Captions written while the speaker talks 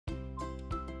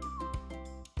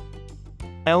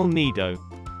El Nido.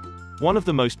 One of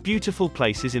the most beautiful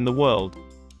places in the world.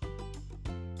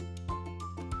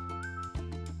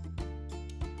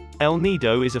 El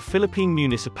Nido is a Philippine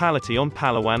municipality on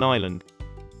Palawan Island.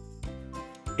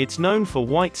 It's known for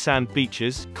white sand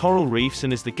beaches, coral reefs,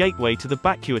 and is the gateway to the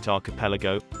Bacuit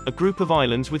archipelago, a group of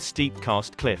islands with steep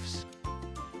karst cliffs.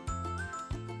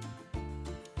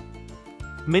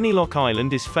 Miniloc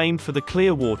Island is famed for the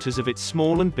clear waters of its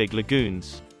small and big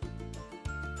lagoons.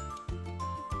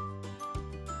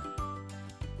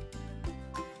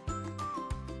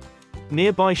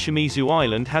 Nearby Shimizu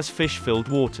Island has fish-filled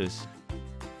waters.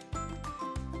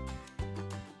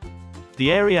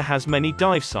 The area has many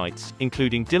dive sites,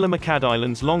 including Dilumacad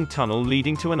Island's long tunnel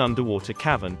leading to an underwater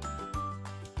cavern.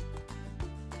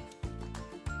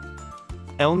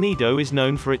 El Nido is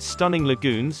known for its stunning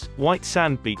lagoons, white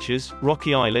sand beaches,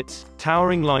 rocky islets,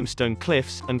 towering limestone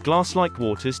cliffs, and glass-like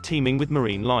waters teeming with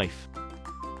marine life.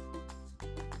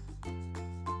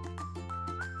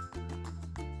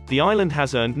 The island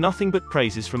has earned nothing but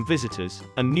praises from visitors,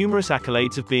 and numerous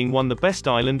accolades of being one of the best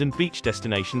island and beach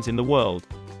destinations in the world.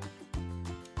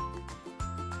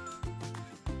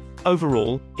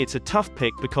 Overall, it's a tough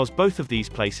pick because both of these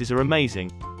places are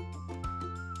amazing.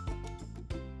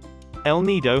 El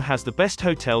Nido has the best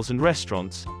hotels and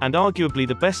restaurants, and arguably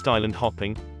the best island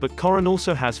hopping, but Coron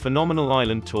also has phenomenal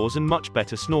island tours and much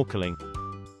better snorkeling.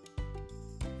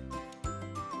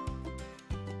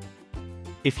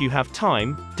 If you have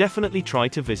time, definitely try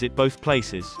to visit both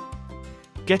places.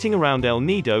 Getting around El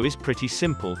Nido is pretty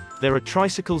simple. There are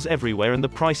tricycles everywhere and the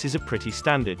prices are pretty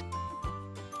standard.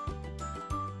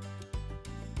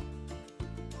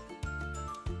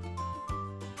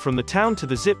 From the town to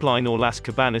the zipline or Las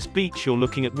Cabanas beach you're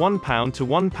looking at £1 to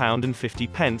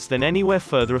 £1.50, then anywhere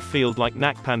further afield like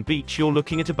Nakpan beach you're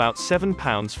looking at about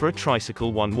 £7 for a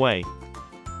tricycle one way.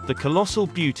 The colossal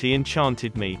beauty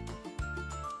enchanted me.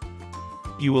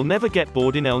 You will never get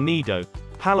bored in El Nido,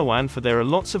 Palawan, for there are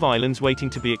lots of islands waiting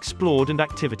to be explored and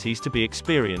activities to be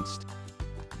experienced.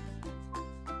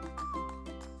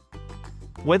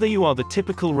 Whether you are the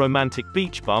typical romantic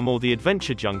beach bum or the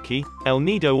adventure junkie, El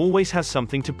Nido always has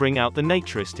something to bring out the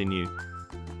naturist in you.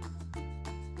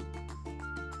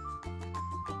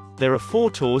 There are 4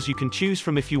 tours you can choose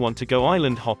from if you want to go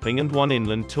island hopping and 1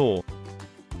 inland tour.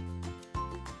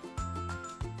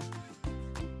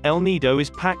 El Nido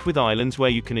is packed with islands where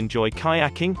you can enjoy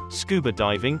kayaking, scuba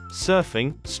diving,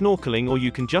 surfing, snorkeling, or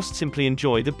you can just simply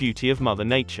enjoy the beauty of Mother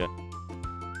Nature.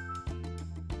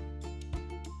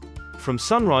 From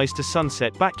sunrise to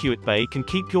sunset, Bacuit Bay can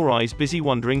keep your eyes busy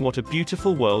wondering what a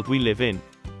beautiful world we live in.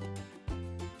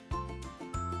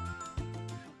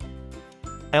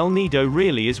 El Nido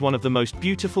really is one of the most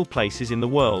beautiful places in the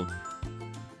world.